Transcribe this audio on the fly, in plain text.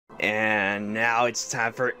And now it's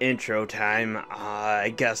time for intro time.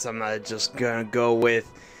 I guess I'm just gonna go with,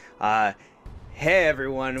 hey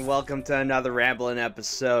everyone, welcome to another Ramblin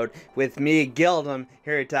episode with me, Gildem,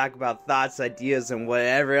 here to talk about thoughts, ideas, and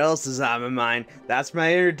whatever else is on my mind. That's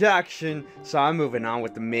my introduction, so I'm moving on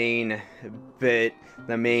with the main bit,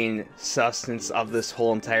 the main substance of this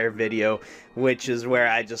whole entire video, which is where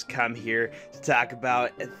I just come here to talk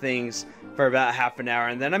about things for about half an hour,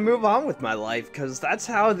 and then I move on with my life, because that's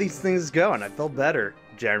how these things go, and I feel better,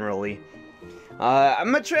 generally.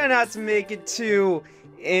 I'm gonna try not to make it too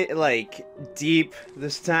deep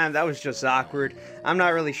this time. That was just awkward. I'm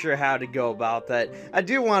not really sure how to go about that. I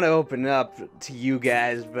do want to open up to you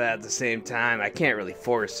guys, but at the same time I can't really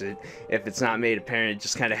force it. If it's not made apparent, it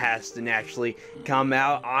just kind of has to naturally come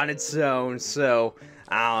out on its own. So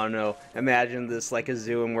I don't know, imagine this like a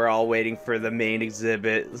zoo and we're all waiting for the main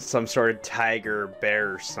exhibit, some sort of tiger or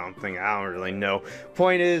bear or something. I don't really know.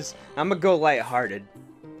 Point is, I'm gonna go lighthearted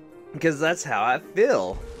because that's how I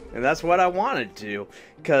feel. And that's what I want to do,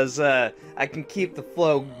 because I can keep the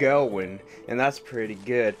flow going, and that's pretty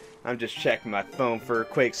good. I'm just checking my phone for a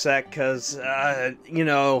quick sec, because, you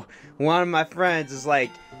know, one of my friends is,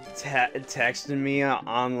 like, texting me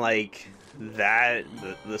on, like, the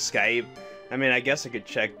Skype. I mean, I guess I could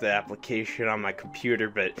check the application on my computer,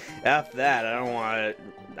 but after that, I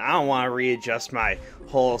don't want to readjust my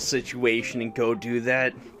whole situation and go do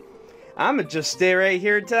that. I'm gonna just stay right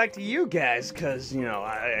here and talk to you guys, cause, you know,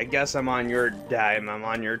 I guess I'm on your dime, I'm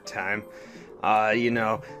on your time. You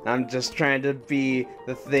know, I'm just trying to be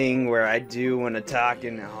the thing where I do when I talk,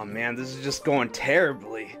 and oh man, this is just going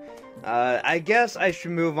terribly. I guess I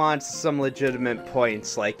should move on to some legitimate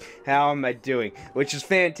points, like, how am I doing? Which is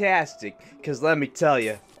fantastic, cause let me tell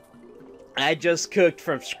you, I just cooked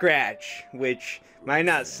from scratch, which might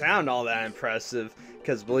not sound all that impressive,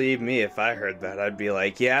 because believe me, if I heard that, I'd be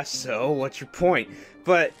like, yeah, so, what's your point?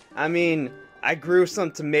 But, I mean, I grew some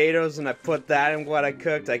tomatoes and I put that in what I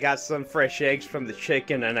cooked. I got some fresh eggs from the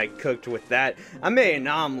chicken and I cooked with that. I made an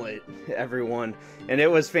omelet, everyone, and it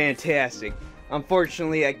was fantastic.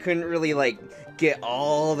 Unfortunately, I couldn't really, like, get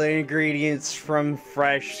all the ingredients from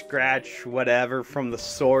fresh, scratch, whatever, from the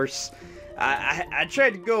source. I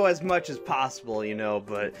tried to go as much as possible, you know,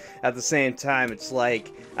 but at the same time, it's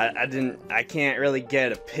like, I can't really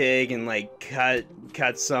get a pig and, like,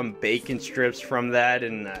 cut some bacon strips from that,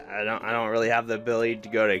 and I don't really have the ability to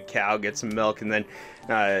go to a cow, get some milk, and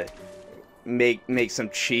then, make some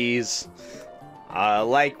cheese.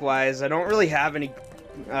 Likewise, I don't really have any,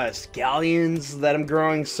 scallions that I'm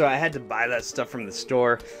growing, so I had to buy that stuff from the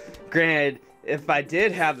store. Granted, if I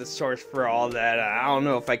did have the source for all that, I don't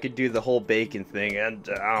know if I could do the whole bacon thing, and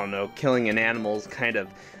I don't know, killing an animal is kind of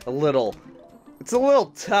it's a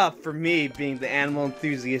little tough for me, being the animal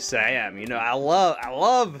enthusiast I am. You know, I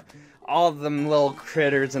love all them little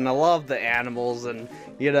critters, and I love the animals, and,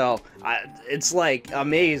 you know, it's, like,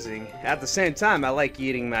 amazing. At the same time, I like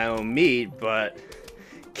eating my own meat, but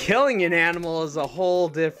killing an animal is a whole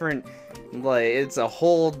different, like, it's a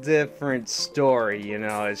whole different story, you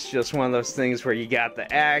know. It's just one of those things where you got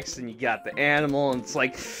the axe and you got the animal, and it's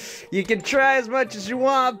like, you can try as much as you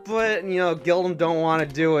want, but, you know, Gildem don't want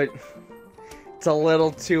to do it. It's a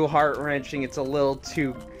little too heart-wrenching, it's a little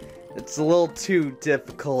too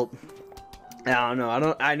difficult. I don't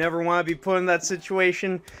know, I never want to be put in that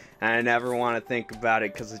situation, and I never want to think about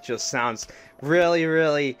it, because it just sounds really,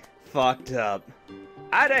 really fucked up.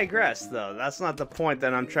 I digress, though. That's not the point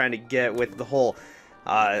that I'm trying to get with the whole,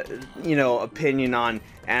 you know, opinion on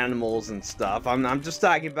animals and stuff. I'm just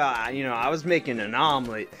talking about, you know, I was making an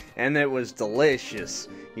omelet, and it was delicious,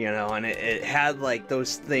 you know, and it had, like,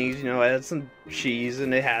 those things, you know, it had some cheese,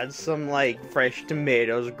 and it had some, like, fresh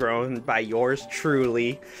tomatoes grown by yours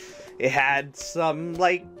truly. It had some,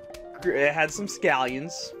 like, it had some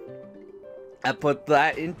scallions. I put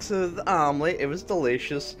that into the omelet. It was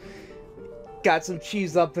delicious. Got some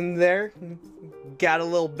cheese up in there, got a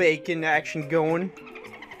little bacon action going.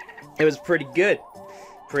 It was pretty good,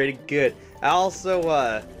 pretty good. I was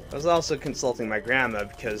also consulting my grandma,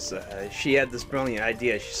 because she had this brilliant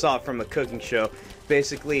idea. She saw it from a cooking show.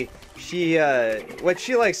 Basically, what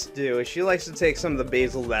she likes to do is she likes to take some of the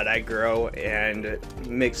basil that I grow and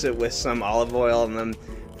mix it with some olive oil and then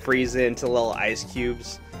freeze it into little ice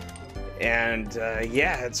cubes. And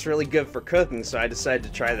yeah, it's really good for cooking, so I decided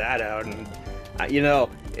to try that out, and you know,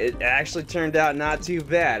 it actually turned out not too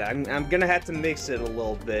bad. I'm gonna have to mix it a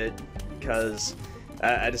little bit, because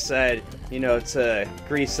I decided, you know, to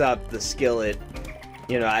grease up the skillet.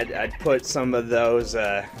 You know, I'd put some of those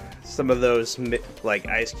like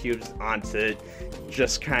ice cubes onto it,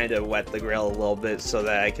 just kind of wet the grill a little bit so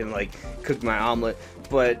that I can, like, cook my omelet.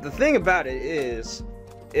 But the thing about it is,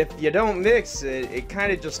 if you don't mix it, it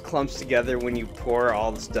kind of just clumps together when you pour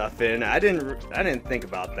all the stuff in. I didn't think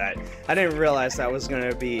about that. I didn't realize that was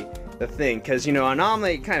gonna be the thing, because you know, an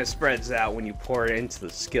omelet kind of spreads out when you pour it into the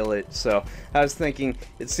skillet. So I was thinking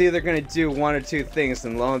it's either gonna do one or two things,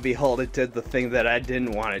 and lo and behold, it did the thing that I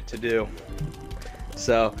didn't want it to do.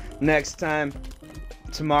 So next time,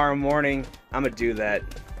 tomorrow morning, I'm gonna do that,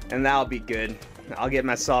 and that'll be good. I'll get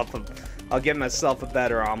myself a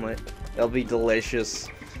better omelet. It'll be delicious.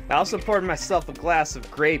 I also poured myself a glass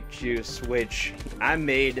of grape juice, which I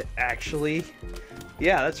made, actually.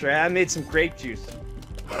 Yeah, that's right, I made some grape juice.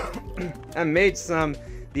 I made some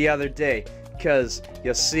the other day, because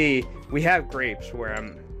you'll see, we have grapes where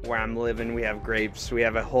I'm living. We have grapes. We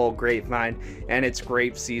have a whole grapevine, and it's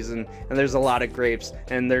grape season, and there's a lot of grapes,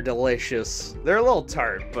 and they're delicious. They're a little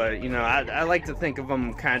tart, but you know, I like to think of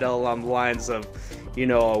them kind of along the lines of, you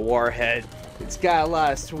know, a warhead. It's got a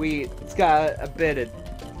lot of sweet. It's got a bit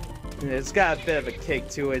of a kick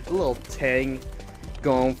to it, a little tang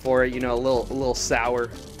going for it, you know, a little sour,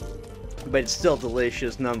 but it's still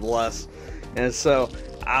delicious nonetheless. And so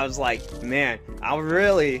I was like, man, I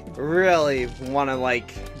really want to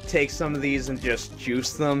like take some of these and just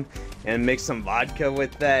juice them and mix some vodka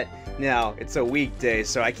with that. Now, it's a weekday,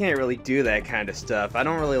 so I can't really do that kind of stuff. I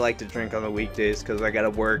don't really like to drink on the weekdays because I gotta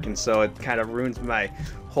work, and so it kind of ruins my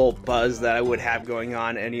whole buzz that I would have going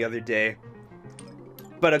on any other day.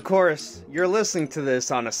 But of course, you're listening to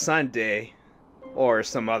this on a Sunday or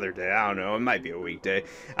some other day. I don't know, it might be a weekday.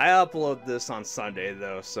 I upload this on Sunday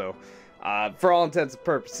though, so for all intents and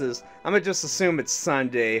purposes, I'm gonna just assume it's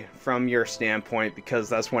Sunday from your standpoint, because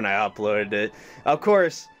that's when I uploaded it. Of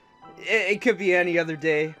course, it could be any other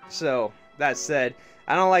day. So that said,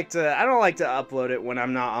 I don't like to upload it when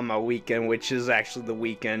I'm not on my weekend, which is actually the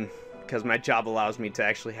weekend, because my job allows me to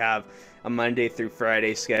actually have a Monday through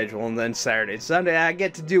Friday schedule, and then Saturday and Sunday I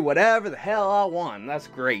get to do whatever the hell I want. That's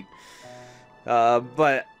great.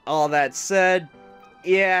 But all that said,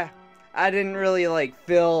 yeah, I didn't really like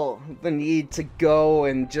feel the need to go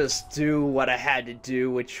and just do what I had to do,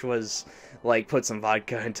 which was like put some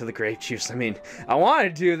vodka into the grape juice. I mean, I want to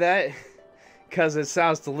do that because it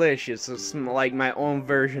sounds delicious. It's like my own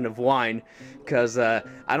version of wine, because I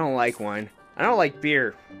don't like wine. I don't like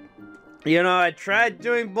beer. You know, I tried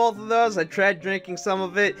doing both of those. I tried drinking some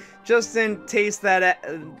of it. Just didn't taste that.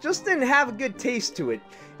 Just didn't have a good taste to it.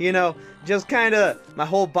 You know, just kind of, my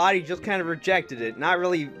whole body just kind of rejected it. Not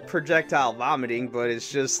really projectile vomiting, but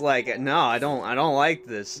it's just like, no, I don't like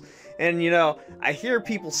this. And, you know, I hear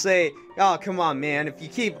people say, oh, come on, man, if you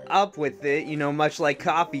keep up with it, you know, much like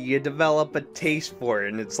coffee, you develop a taste for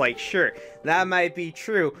it. And it's like, sure, that might be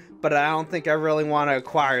true, but I don't think I really want to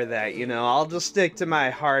acquire that, you know. I'll just stick to my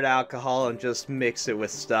hard alcohol and just mix it with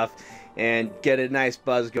stuff and get a nice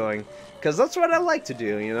buzz going. Because that's what I like to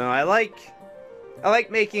do, you know. I like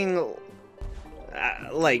making,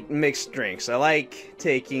 like, mixed drinks. I like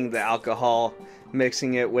taking the alcohol,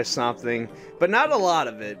 mixing it with something, but not a lot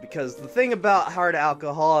of it, because the thing about hard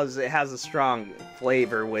alcohol is it has a strong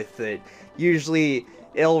flavor with it. Usually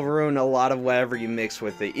it'll ruin a lot of whatever you mix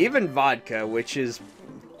with it. Even vodka, which is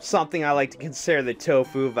something I like to consider the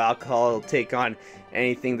tofu of alcohol, it'll take on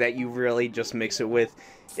anything that you really just mix it with.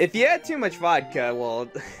 If you add too much vodka, well,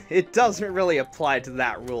 it doesn't really apply to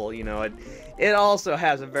that rule, you know. It also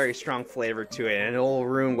has a very strong flavor to it, and it'll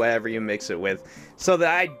ruin whatever you mix it with. So the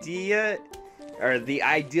idea, or the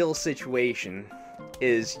ideal situation,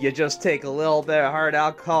 is you just take a little bit of hard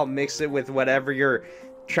alcohol, mix it with whatever you're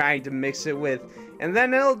trying to mix it with, and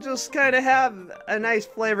then it'll just kind of have a nice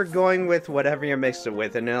flavor going with whatever you're mixed it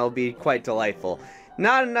with, and it'll be quite delightful.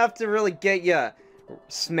 Not enough to really get you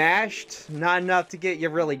smashed, not enough to get you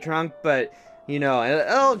really drunk, but you know,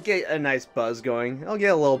 it'll get a nice buzz going. It'll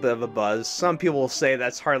get a little bit of a buzz. Some people will say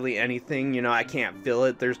that's hardly anything, you know, I can't feel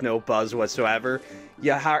it, there's no buzz whatsoever.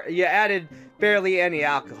 You added barely any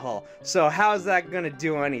alcohol, so how's that gonna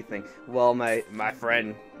do anything? Well, my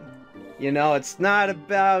friend, you know, it's not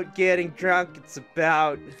about getting drunk, it's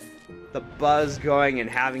about the buzz going and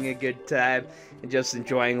having a good time and just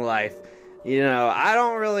enjoying life. You know, I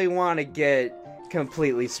don't really want to get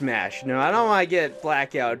completely smashed. No, I don't want to get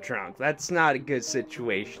blackout drunk. That's not a good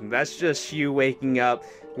situation. That's just you waking up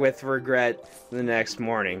with regret the next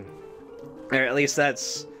morning. Or at least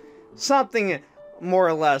that's something more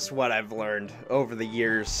or less what I've learned over the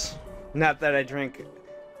years. Not that I drink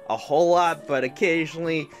a whole lot, but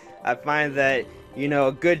occasionally I find that, you know,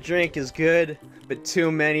 a good drink is good, but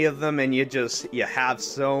too many of them and you have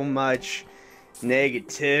so much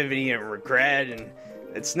negativity and regret and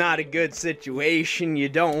it's not a good situation. You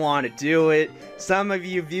don't want to do it. Some of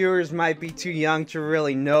you viewers might be too young to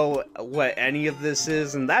really know what any of this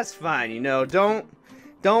is, and that's fine, you know. Don't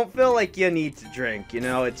feel like you need to drink, you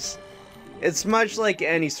know. It's much like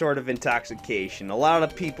any sort of intoxication. A lot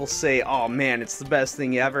of people say, oh man, it's the best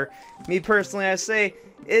thing ever. Me personally, I say,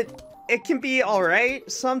 it can be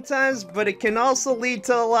alright sometimes, but it can also lead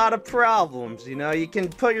to a lot of problems, you know? You can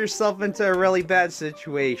put yourself into a really bad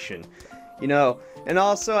situation, you know? And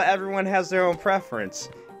also, everyone has their own preference.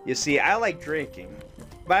 You see, I like drinking,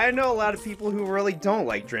 but I know a lot of people who really don't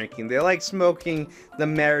like drinking. They like smoking the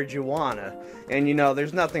marijuana. And you know,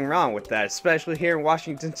 there's nothing wrong with that, especially here in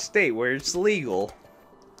Washington State, where it's legal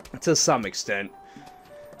to some extent.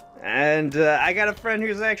 And I got a friend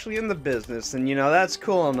who's actually in the business, and you know, that's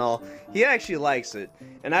cool and all. He actually likes it,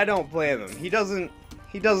 and I don't blame him. He doesn't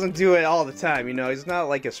do it all the time, you know. He's not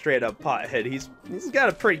like a straight up pothead. He's got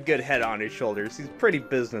a pretty good head on his shoulders. He's pretty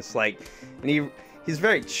businesslike, and he's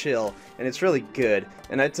very chill, and it's really good.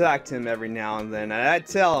 And I talk to him every now and then, and I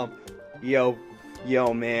tell him,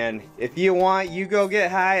 yo man, if you want, you go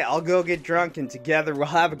get high, I'll go get drunk, and together we'll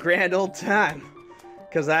have a grand old time.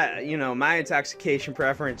 Cause you know, my intoxication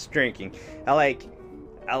preference, drinking. I like,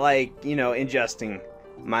 you know, ingesting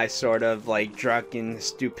my sort of like drunken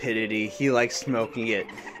stupidity. He likes smoking it,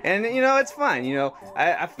 and you know, it's fine. You know,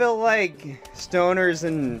 I feel like stoners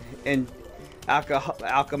and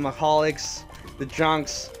alcoholics, the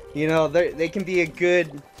drunks, you know, they can be a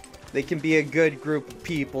good group of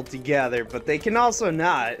people together, but they can also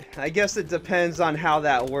not. I guess it depends on how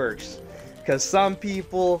that works. Cause some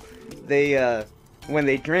people, when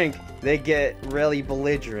they drink, they get really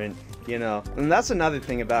belligerent, you know. And that's another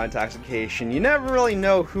thing about intoxication. You never really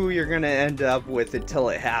know who you're gonna end up with until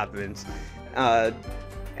it happens.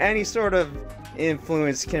 Any sort of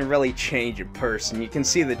influence can really change a person. You can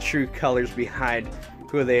see the true colors behind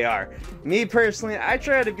who they are. Me personally, I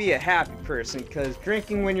try to be a happy person, because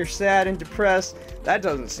drinking when you're sad and depressed, that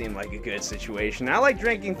doesn't seem like a good situation. I like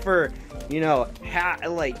drinking for, you know,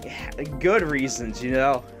 good reasons, you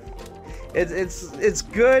know. It's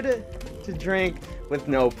good to drink with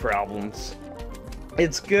no problems.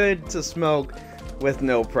 It's good to smoke with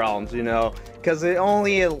no problems, you know, because I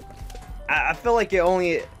feel like it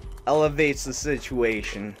only elevates the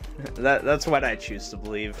situation. That's what I choose to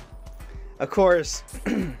believe. Of course,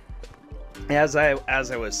 as I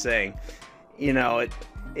was saying, you know,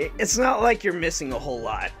 it's not like you're missing a whole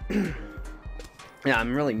lot. Yeah,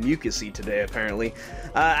 I'm really mucusy today, apparently.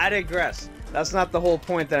 I digress. That's not the whole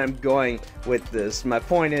point that I'm going with this. My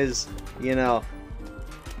point is, you know,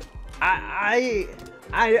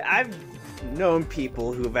 I've known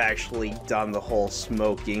people who've actually done the whole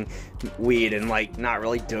smoking weed and like not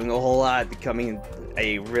really doing a whole lot, becoming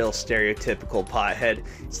a real stereotypical pothead.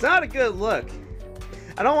 It's not a good look.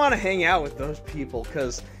 I don't want to hang out with those people,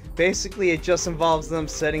 because basically it just involves them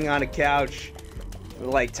sitting on a couch,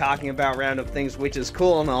 like talking about random things, which is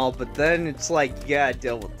cool and all, but then it's like you gotta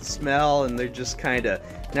deal with the smell, and they're just kind of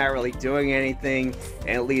not really doing anything,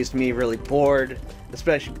 and it leaves me really bored,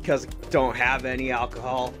 especially because I don't have any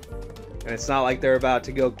alcohol, and it's not like they're about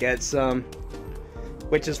to go get some,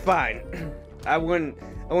 which is fine. I wouldn't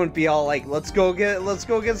be all like, let's go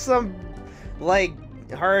get some like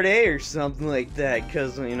hard A or something like that,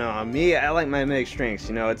 because you know, me, I like my mixed drinks,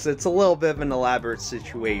 you know. It's a little bit of an elaborate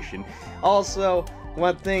situation. Also,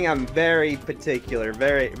 one thing I'm very particular,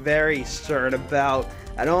 very stern about,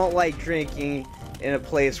 I don't like drinking in a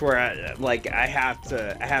place where I have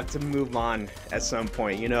to move on at some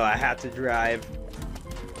point, you know. I have to drive,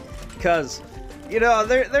 because you know,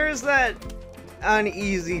 there's that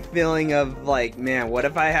uneasy feeling of like, man, what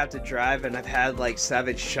if I have to drive and I've had like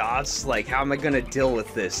 7 shots? Like, how am I gonna deal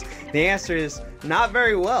with this? The answer is not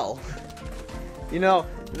very well. You know,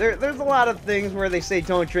 there's a lot of things where they say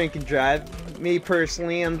don't drink and drive. Me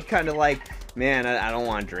personally, I'm kind of like, man, I don't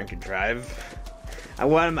want to drink and drive.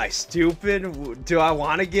 What am I, stupid? Do I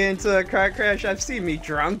want to get into a car crash? I've seen me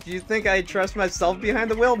drunk. Do you think I trust myself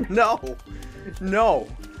behind the wheel? No,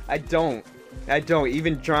 I don't.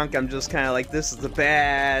 Even drunk, I'm just kind of like, this is a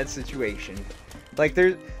bad situation. Like,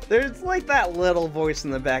 there's like that little voice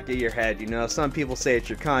in the back of your head, you know. Some people say it's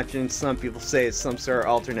your conscience, some people say it's some sort of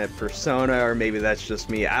alternate persona, or maybe that's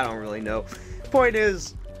just me, I don't really know. Point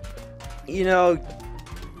is, you know,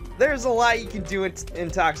 there's a lot you can do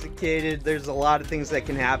intoxicated. There's a lot of things that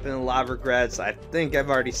can happen, a lot of regrets. I think I've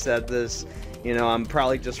already said this, you know, I'm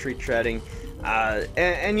probably just retreading.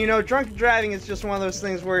 And you know, drunk driving is just one of those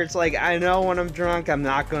things where it's like, I know when I'm drunk, I'm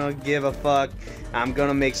not gonna give a fuck. I'm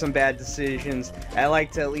gonna make some bad decisions. I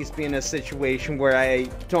like to at least be in a situation where I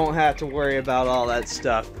don't have to worry about all that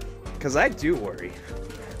stuff. because I do worry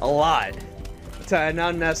a lot, to an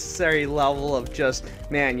unnecessary level of just,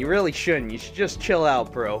 man, you really shouldn't. You should just chill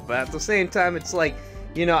out, bro. But at the same time, it's like,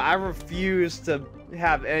 you know, I refuse to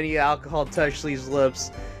have any alcohol touch these lips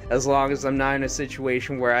as long as I'm not in a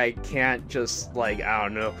situation where I can't just, like, I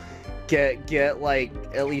don't know, get like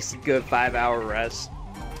at least a good 5-hour rest.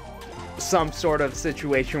 Some sort of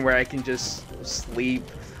situation where I can just sleep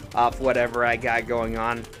off whatever I got going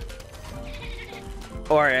on,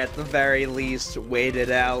 or at the very least wait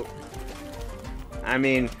it out. I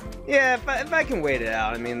mean, yeah, if I can wait it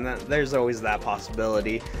out, I mean, there's always that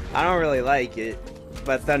possibility. I don't really like it,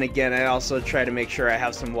 but then again, I also try to make sure I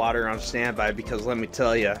have some water on standby, because let me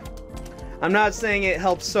tell you, I'm not saying it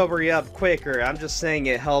helps sober you up quicker, I'm just saying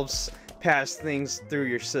it helps pass things through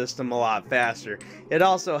your system a lot faster. It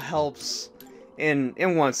also helps in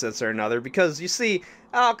one sense or another, because you see,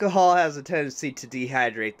 alcohol has a tendency to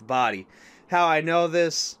dehydrate the body. How I know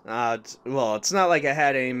this? Well, it's not like I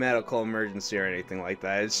had any medical emergency or anything like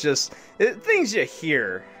that. It's just things you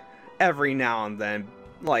hear every now and then,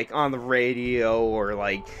 like on the radio or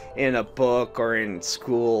like in a book or in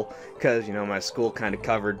school, because, you know, my school kind of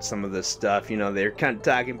covered some of this stuff. You know, they're kind of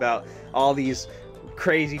talking about all these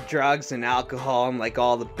crazy drugs and alcohol and like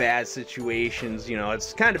all the bad situations. You know,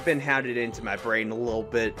 it's kind of been hounded into my brain a little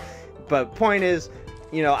bit. But point is,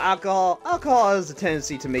 you know, alcohol has a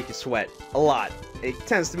tendency to make you sweat a lot. It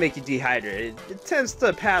tends to make you dehydrated. It tends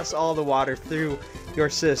to pass all the water through your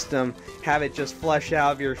system, have it just flush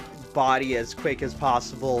out of your body as quick as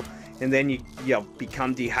possible, and then you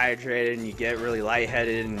become dehydrated and you get really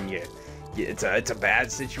lightheaded, and it's a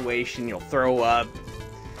bad situation. You'll throw up.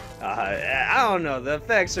 I don't know. The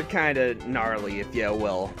effects are kind of gnarly, if you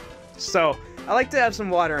will. So I like to have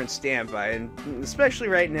some water on standby, and especially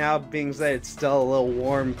right now, being that it's still a little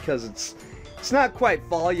warm, because it's not quite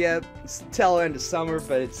fall yet. It's the tail end of summer,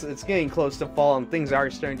 but it's getting close to fall, and things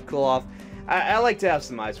are starting to cool off. I like to have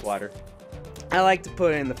some ice water. I like to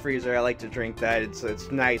put it in the freezer. I like to drink that.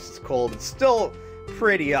 It's nice. It's cold. It's still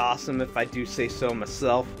pretty awesome, if I do say so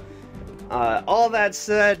myself. All that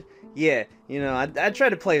said, yeah, you know, I try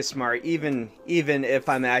to play it smart, even if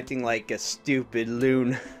I'm acting like a stupid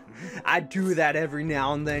loon. I do that every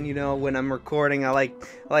now and then, you know, when I'm recording. I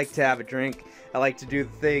like to have a drink. I like to do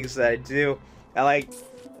the things that I do. I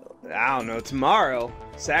don't know, tomorrow,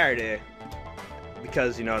 Saturday,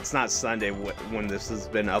 because, you know, it's not Sunday when this has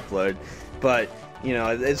been uploaded, but, you know,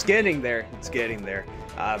 it's getting there. It's getting there.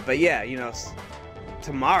 But yeah, you know,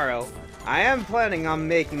 tomorrow, I am planning on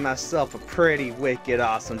making myself a pretty wicked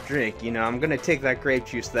awesome drink. You know, I'm gonna take that grape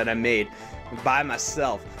juice that I made by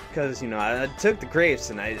myself, because, you know, I took the grapes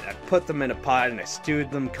and I put them in a pot and I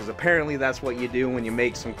stewed them, because apparently that's what you do when you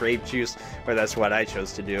make some grape juice, or that's what I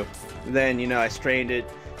chose to do. Then, you know, I strained it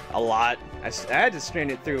a lot. I had to strain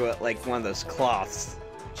it through like one of those cloths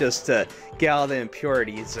just to get all the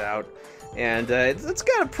impurities out. And it's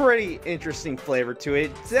got a pretty interesting flavor to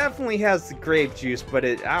it. It definitely has the grape juice, but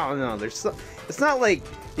I don't know, it's not like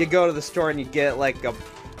you go to the store and you get like a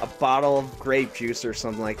bottle of grape juice or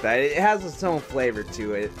something like that. It has its own flavor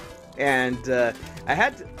to it. And I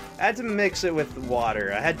had to mix it with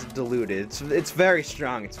water. I had to dilute it. It's very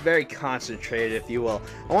strong. It's very concentrated, if you will.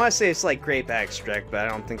 I want to say it's like grape extract, but I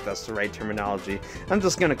don't think that's the right terminology. I'm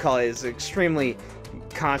just gonna call it, it's extremely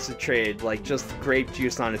concentrated. Like, just the grape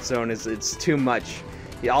juice on its own it's too much.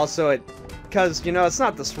 Because, you know, it's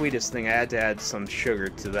not the sweetest thing. I had to add some sugar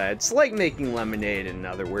to that. It's like making lemonade, in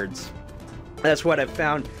other words. That's what I've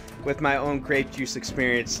found with my own grape juice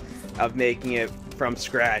experience of making it from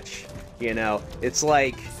scratch. You know, it's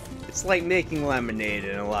like making lemonade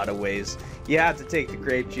in a lot of ways. You have to take the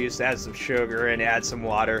grape juice, add some sugar, and add some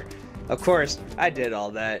water. Of course, I did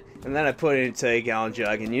all that, and then I put it into a gallon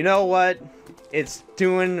jug, and you know what? It's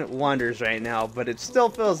doing wonders right now, but it still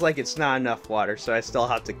feels like it's not enough water, so I still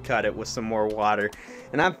have to cut it with some more water,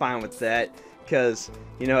 and I'm fine with that, because,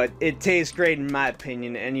 you know, it tastes great in my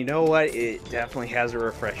opinion, and you know what? It definitely has a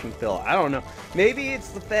refreshing feel. I don't know. Maybe it's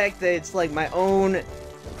the fact that it's like my own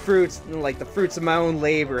fruits, like the fruits of my own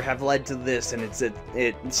labor have led to this, and it's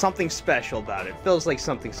something special about it. It feels like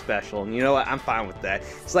something special, and you know what? I'm fine with that.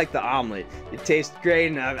 It's like the omelet. It tastes great,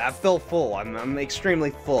 and I feel full. I'm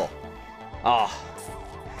extremely full. Oh,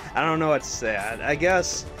 I don't know what to say. I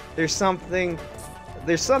guess there's something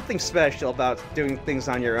special about doing things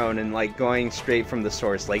on your own and like going straight from the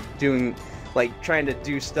source, like trying to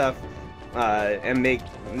do stuff and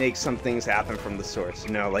make some things happen from the source.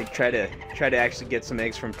 You know, like try to actually get some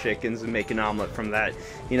eggs from chickens and make an omelet from that.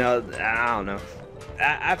 You know, I don't know.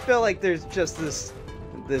 I feel like there's just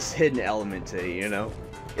this hidden element to it, you know.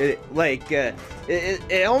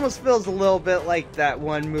 It almost feels a little bit like that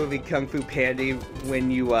one movie Kung Fu Panda when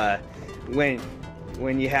you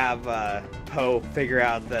when you have Po figure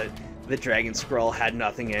out that the dragon scroll had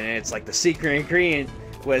nothing in it. It's like the secret ingredient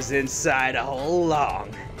was inside all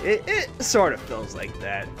along. It sort of feels like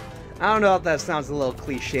that. I don't know if that sounds a little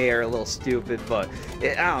cliche or a little stupid, but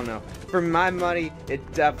I don't know. For my money,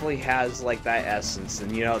 it definitely has like that essence,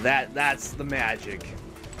 and you know that's the magic.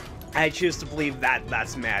 I choose to believe that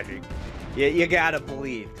that's magic. You gotta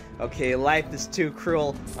believe. Okay, life is too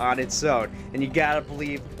cruel on its own, and you gotta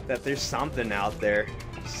believe that there's something out there,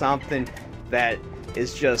 something that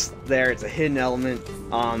is just there. It's a hidden element.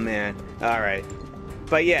 Oh man. All right.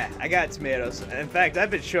 But yeah, I got tomatoes. In fact,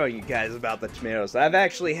 I've been showing you guys about the tomatoes. I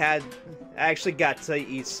actually got to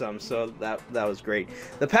eat some, so that was great.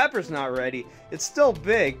 The pepper's not ready. It's still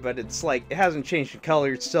big, but it's like, it hasn't changed in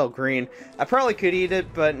color. It's still green. I probably could eat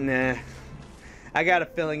it, but nah. I got a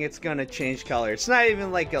feeling it's gonna change color. It's not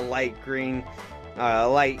even like a light green,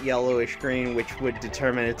 light yellowish green, which would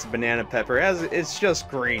determine it's a banana pepper. It's just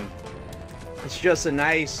green. It's just a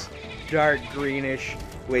nice dark greenish,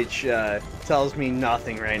 which tells me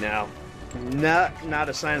nothing right now. Not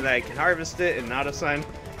a sign that I can harvest it, and not a sign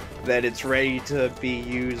that it's ready to be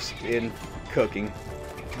used in cooking.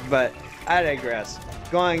 But I digress.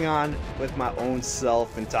 Going on with my own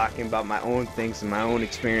self and talking about my own things and my own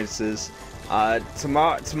experiences.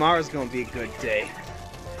 Tomorrow's gonna be a good day.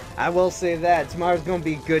 I will say that tomorrow's gonna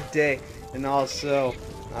be a good day, and also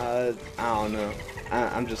I don't know.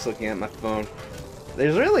 I'm just looking at my phone.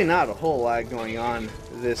 There's really not a whole lot going on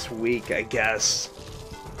this week, I guess.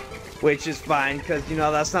 Which is fine, because, you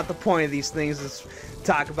know, that's not the point of these things, is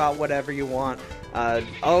talk about whatever you want.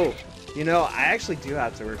 Oh, you know, I actually do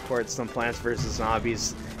have to record some Plants vs.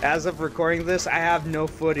 Zombies. As of recording this, I have no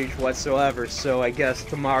footage whatsoever, so I guess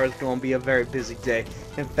tomorrow's going to be a very busy day.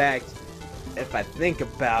 In fact, if I think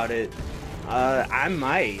about it, I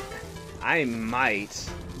might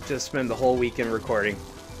just spend the whole weekend recording.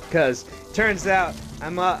 Because turns out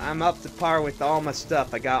I'm up to par with all my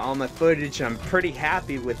stuff. I got all my footage. I'm pretty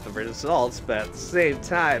happy with the results, but at the same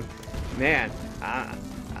time, man,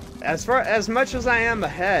 as much as I am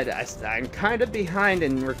ahead, I'm kind of behind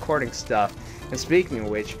in recording stuff. And speaking of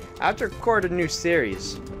which, I have to record a new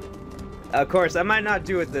series. Of course, I might not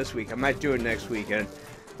do it this week. I might do it next weekend.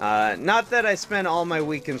 Not that I spend all my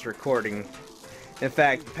weekends recording. In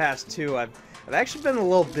fact, the past two, I've actually been a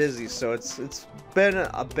little busy, so it's been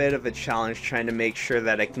a bit of a challenge trying to make sure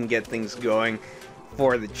that I can get things going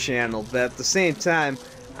for the channel. But at the same time,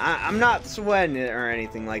 I'm not sweating it or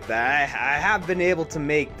anything like that. I have been able to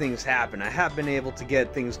make things happen. I have been able to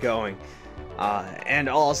get things going. And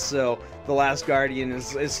also, The Last Guardian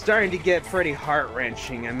is starting to get pretty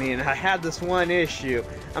heart-wrenching. I mean, I had this one issue.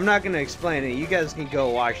 I'm not going to explain it. You guys can go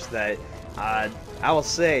watch that. I will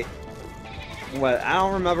say, I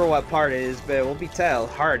don't remember what part it is, but it will be titled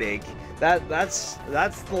Heartache. That's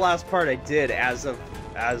the last part I did as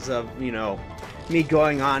of you know, me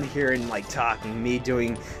going on here and like talking, me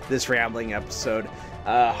doing this rambling episode.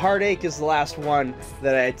 Heartache is the last one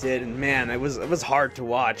that I did, and man, it was hard to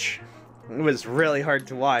watch. It was really hard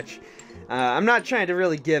to watch. I'm not trying to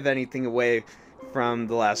really give anything away from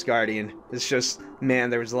The Last Guardian. It's just, man,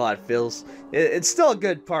 there was a lot of feels. It's still a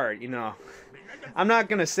good part, you know. I'm not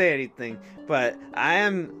gonna say anything, but I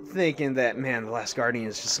am thinking that, man, The Last Guardian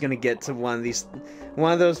is just gonna get to one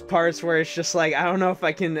of those parts where it's just like, I don't know if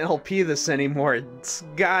I can LP this anymore. It's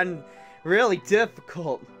gotten really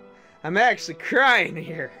difficult. I'm actually crying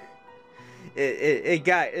here. It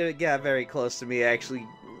got very close to me actually,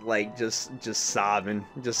 like just sobbing,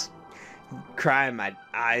 just crying my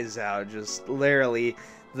eyes out, just literally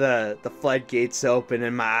the floodgates open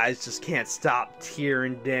and my eyes just can't stop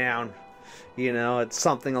tearing down. You know, it's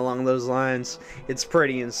something along those lines. It's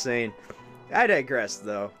pretty insane. I digress,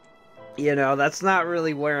 though. You know, that's not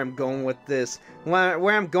really where I'm going with this.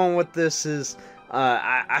 Where I'm going with this is,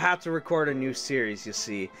 I have to record a new series, you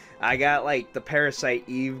see. I got, like, the Parasite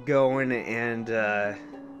Eve going, and,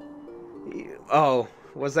 oh,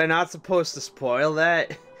 was I not supposed to spoil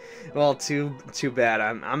that? Well, too bad.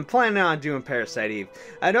 I'm planning on doing Parasite Eve.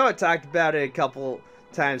 I know I talked about it a couple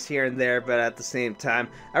times here and there, but at the same time,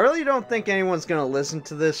 I really don't think anyone's gonna listen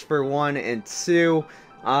to this, for one, and two,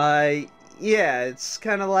 yeah, it's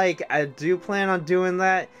kind of like, I do plan on doing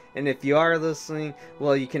that, and if you are listening,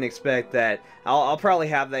 well, you can expect that. I'll probably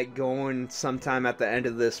have that going sometime at the end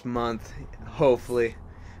of this month, hopefully,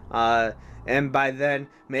 and by then,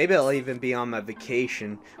 maybe I'll even be on my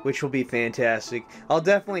vacation, which will be fantastic. I'll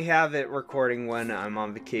definitely have it recording when I'm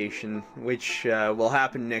on vacation, which will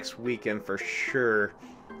happen next weekend for sure.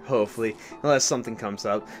 hopefully, unless something comes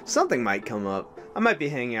up. Something might come up. I might be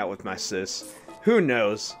hanging out with my sis. Who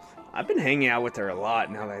knows? I've been hanging out with her a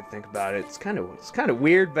lot now that I think about it. It's kind of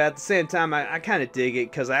weird, but at the same time, I kind of dig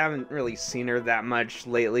it because I haven't really seen her that much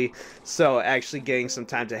lately. So actually getting some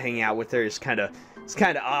time to hang out with her is kind of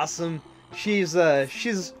awesome. She's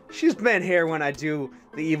been here when I do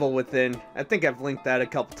The Evil Within. I think I've linked that a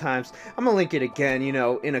couple times. I'm gonna link it again, you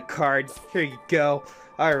know, in a card. Here you go.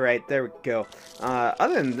 Alright, there we go.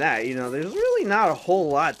 Other than that, you know, there's really not a whole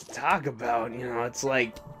lot to talk about. You know, it's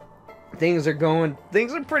like things are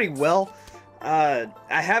pretty well. I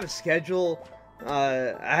have a schedule.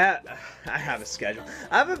 I have a schedule.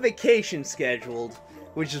 I have a vacation scheduled,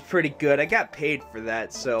 which is pretty good. I got paid for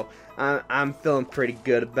that, so I'm feeling pretty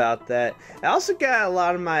good about that. I also got a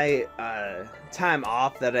lot of my time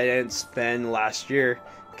off that I didn't spend last year,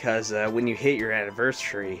 because when you hit your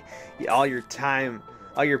anniversary, all your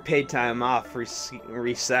paid time off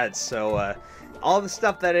resets. So all the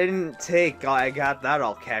stuff that I didn't take, I got that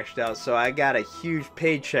all cashed out. So I got a huge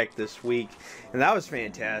paycheck this week, and that was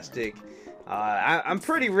fantastic. I'm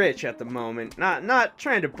pretty rich at the moment. Not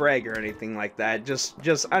trying to brag or anything like that.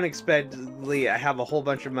 Just unexpectedly, I have a whole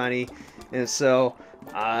bunch of money, and so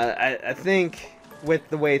I think with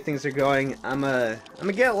the way things are going, I'm gonna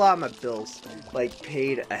get a lot of my bills like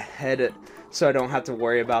paid ahead, so I don't have to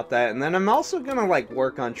worry about that. And then I'm also gonna like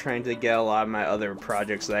work on trying to get a lot of my other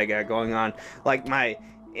projects that I got going on, like my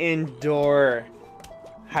indoor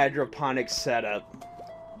hydroponic setup,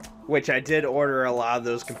 which I did order a lot of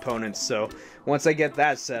those components. So once I get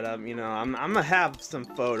that set up, you know, I'm gonna have some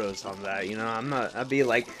photos on that. You know, I'll be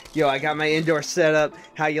like, yo, I got my indoor setup.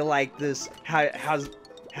 How you like this? How's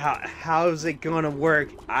it gonna work?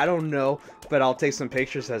 I don't know, but I'll take some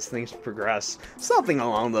pictures as things progress. Something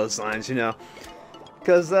along those lines, you know.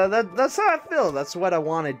 Because that's how I feel. That's what I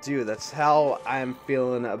want to do. That's how I'm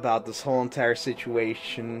feeling about this whole entire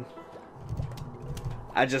situation.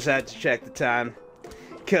 I just had to check the time.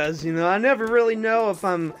 Because, you know, I never really know if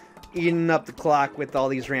I'm eating up the clock with all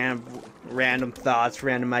these random thoughts,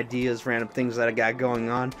 random ideas, random things that I got going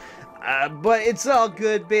on. But it's all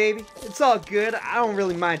good, baby. It's all good. I don't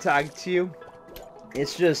really mind talking to you.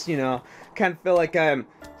 It's just, you know, kind of feel like I'm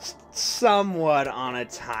somewhat on a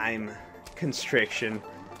time constriction.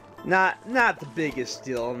 Not the biggest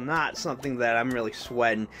deal, not something that I'm really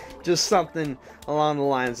sweating, just something along the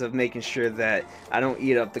lines of making sure that I don't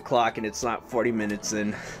eat up the clock and it's not 40 minutes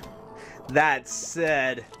in. That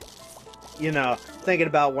said, you know, thinking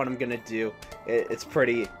about what I'm gonna do, it's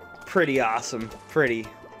pretty awesome, pretty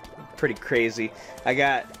crazy. I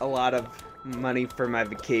got a lot of money for my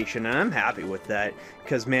vacation, and I'm happy with that,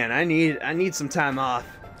 because man, I need some time off.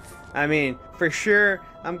 I mean, for sure,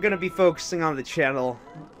 I'm gonna be focusing on the channel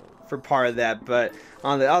for part of that, but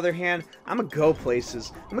on the other hand, I'm gonna go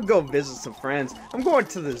places. I'm gonna go visit some friends. I'm going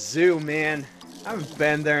to the zoo, man. I haven't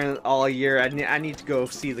been there all year. I need to go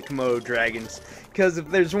see the Komodo dragons, because if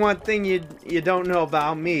there's one thing you don't know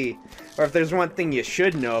about me, or if there's one thing you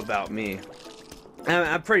should know about me,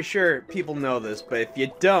 I'm pretty sure people know this, but if you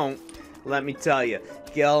don't, let me tell you,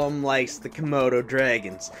 Gildem likes the Komodo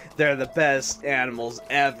dragons. They're the best animals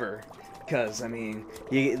ever, because I mean,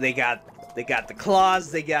 they got the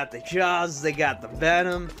claws, they got the jaws, they got the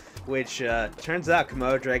venom, which turns out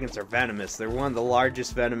Komodo dragons are venomous. They're one of the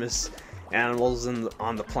largest venomous animals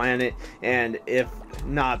on the planet, and if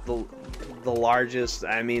not the largest,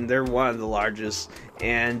 I mean, they're one of the largest,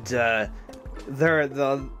 and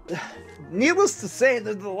needless to say,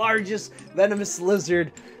 they're the largest venomous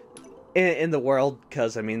lizard in the world,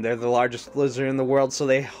 because I mean, they're the largest lizard in the world, so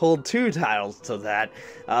they hold two titles to that.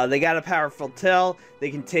 They got a powerful tail. They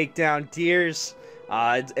can take down deers.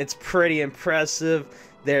 It's pretty impressive.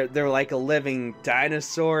 They're like a living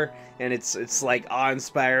dinosaur, and it's like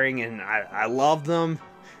awe-inspiring, and I love them,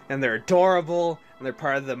 and they're adorable, and they're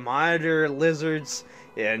part of the monitor lizards,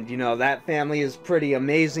 and you know, that family is pretty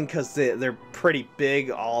amazing because they're pretty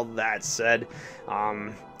big. All that said,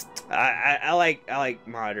 I like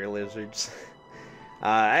monitor lizards.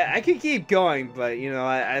 I could keep going, but you know,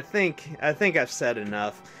 I think I've said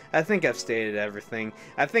enough. I think I've stated everything.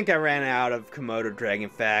 I think I ran out of Komodo dragon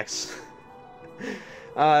facts.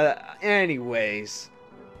 Anyways,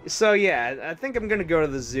 so yeah, I think I'm gonna go to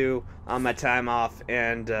the zoo on my time off,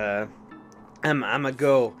 and I'm gonna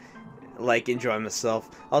go like enjoy myself.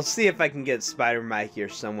 I'll see if I can get Spider Mikey or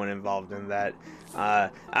someone involved in that. I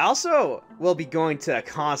also will be going to a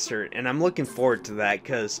concert, and I'm looking forward to that,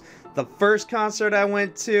 because the first concert I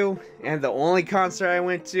went to, and the only concert I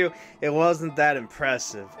went to, it wasn't that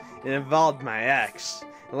impressive. It involved my ex.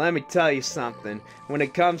 And let me tell you something, when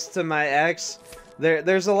it comes to my ex,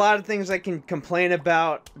 there's a lot of things I can complain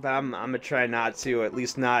about, but I'm gonna try not to, at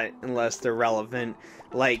least not unless they're relevant.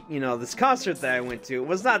 Like, you know, this concert that I went to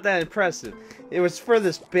was not that impressive. It was for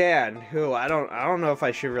this band who I don't know if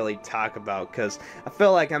I should really talk about, because I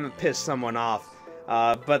feel like I'm gonna piss someone off.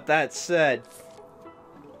 But that said,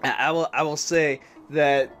 I will say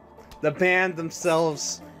that the band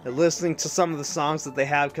themselves, listening to some of the songs that they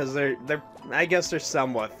have, because I guess they're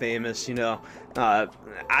somewhat famous, you know.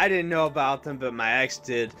 I didn't know about them, but my ex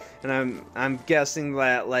did, and I'm guessing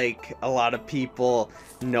that like a lot of people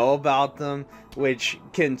know about them, which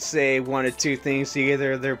can say one of two things: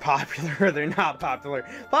 either they're popular or they're not popular.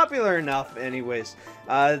 Popular enough, anyways.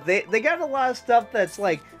 They got a lot of stuff that's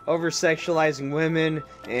like over sexualizing women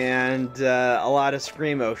and a lot of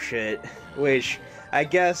screamo shit, which I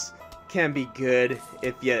guess can be good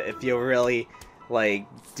if you really like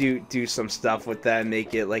do some stuff with that and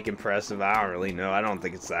make it like impressive. I don't really know. I don't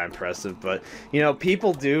think it's that impressive, but you know,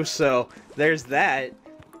 people do, so there's that.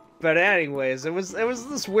 But anyways, it was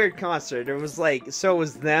this weird concert. It was like, so it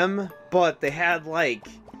was them, but they had like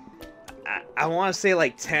I want to say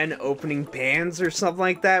like 10 opening bands or something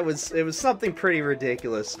like that. It was something pretty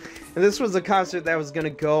ridiculous. And this was a concert that was gonna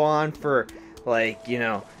go on for like, you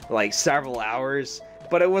know, like several hours.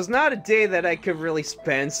 But it was not a day that I could really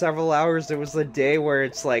spend several hours. It was a day where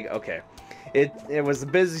it's like, okay, it was a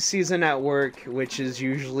busy season at work, which is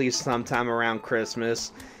usually sometime around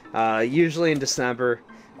Christmas, usually in December,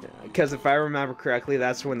 because if I remember correctly,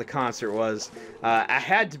 that's when the concert was. I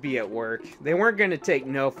had to be at work. They weren't going to take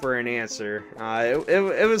no for an answer.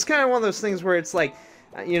 It was kind of one of those things where it's like,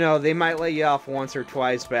 you know, they might let you off once or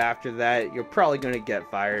twice, but after that, you're probably going to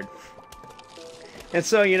get fired. And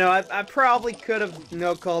so, you know, I probably could have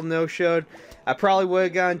no-called, no-showed. I probably would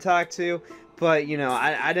have gotten talked to. But, you know,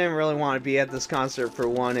 I didn't really want to be at this concert for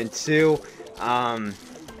one. And two,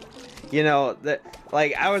 you know,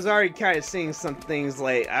 like, I was already kind of seeing some things,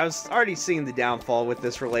 like, I was already seeing the downfall with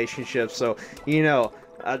this relationship. So, you know,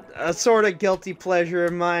 a sort of guilty pleasure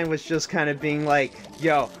of mine was just kind of being like,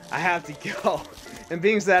 yo, I have to go. And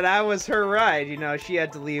being that I was her ride, you know, she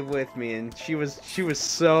had to leave with me, and she was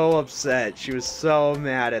so upset. She was so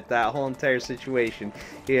mad at that whole entire situation,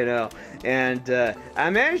 you know. And I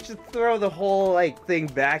managed to throw the whole like thing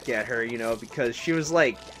back at her, you know, because she was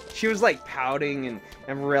like pouting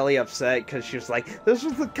and really upset, because she was like, this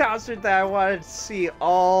was the concert that I wanted to see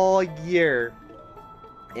all year.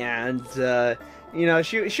 And you know,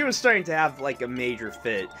 she was starting to have like a major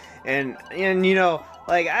fit, and you know,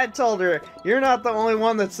 like, I told her, you're not the only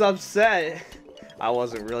one that's upset. I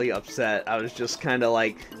wasn't really upset. I was just kind of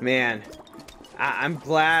like, man, I'm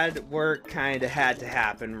glad work kind of had to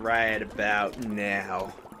happen right about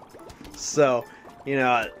now. So, you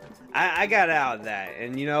know, I got out of that.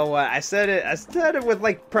 And you know what? I said it with,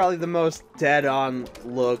 like, probably the most dead-on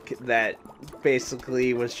look that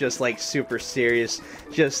basically was just, like, super serious.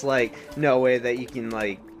 Just, like, no way that you can,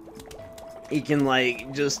 like,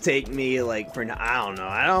 just take me, like, for, I don't know.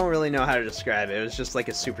 I don't really know how to describe it. It was just, like,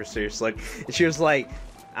 a super serious look. And she was like,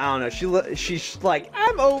 I don't know. She's like,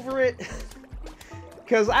 I'm over it.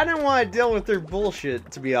 Because I didn't want to deal with her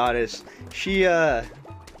bullshit, to be honest. She kind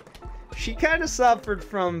of suffered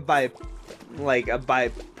from, a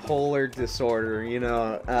bipolar disorder, you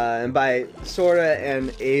know. And by sorta and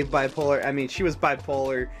a bipolar, I mean, she was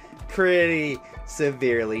bipolar pretty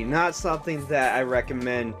severely. Not something that I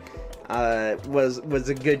recommend was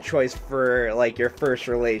a good choice for, like, your first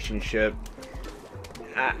relationship.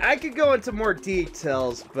 I could go into more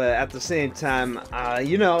details, but at the same time,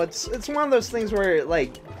 you know, it's one of those things where,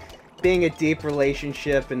 like, being a deep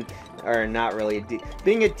relationship or not really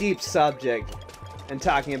being a deep subject and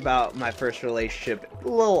talking about my first relationship, a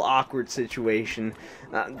little awkward situation.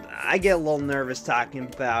 I get a little nervous talking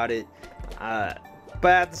about it.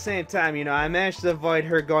 But at the same time, you know, I managed to avoid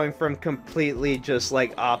her going from completely just,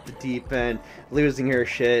 like, off the deep end, losing her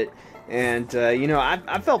shit. And, you know,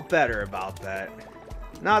 I felt better about that.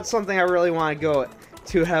 Not something I really want to go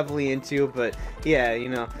too heavily into, but, yeah, you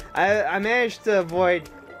know, I managed to avoid,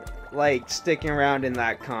 like, sticking around in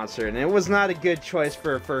that concert. And it was not a good choice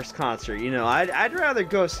for a first concert, you know. I'd rather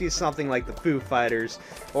go see something like the Foo Fighters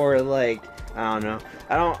or, like, I don't know.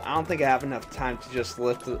 I don't think I have enough time to just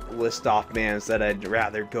list off bands that I'd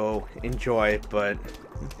rather go enjoy, but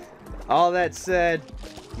all that said,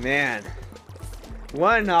 man,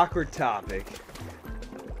 what an awkward topic.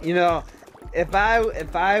 You know, if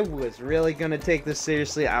I was really gonna take this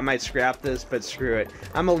seriously, I might scrap this, but screw it.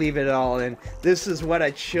 I'm gonna leave it all in. This is what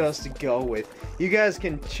I chose to go with. You guys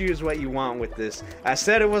can choose what you want with this. I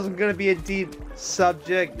said it wasn't gonna be a deep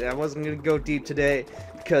subject. I wasn't gonna go deep today,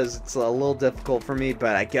 because it's a little difficult for me,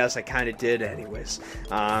 but I guess I kind of did anyways.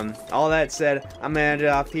 All that said, I'm gonna end it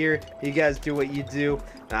off here. You guys do what you do.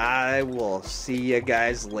 I will see you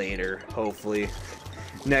guys later, hopefully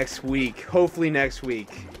next week.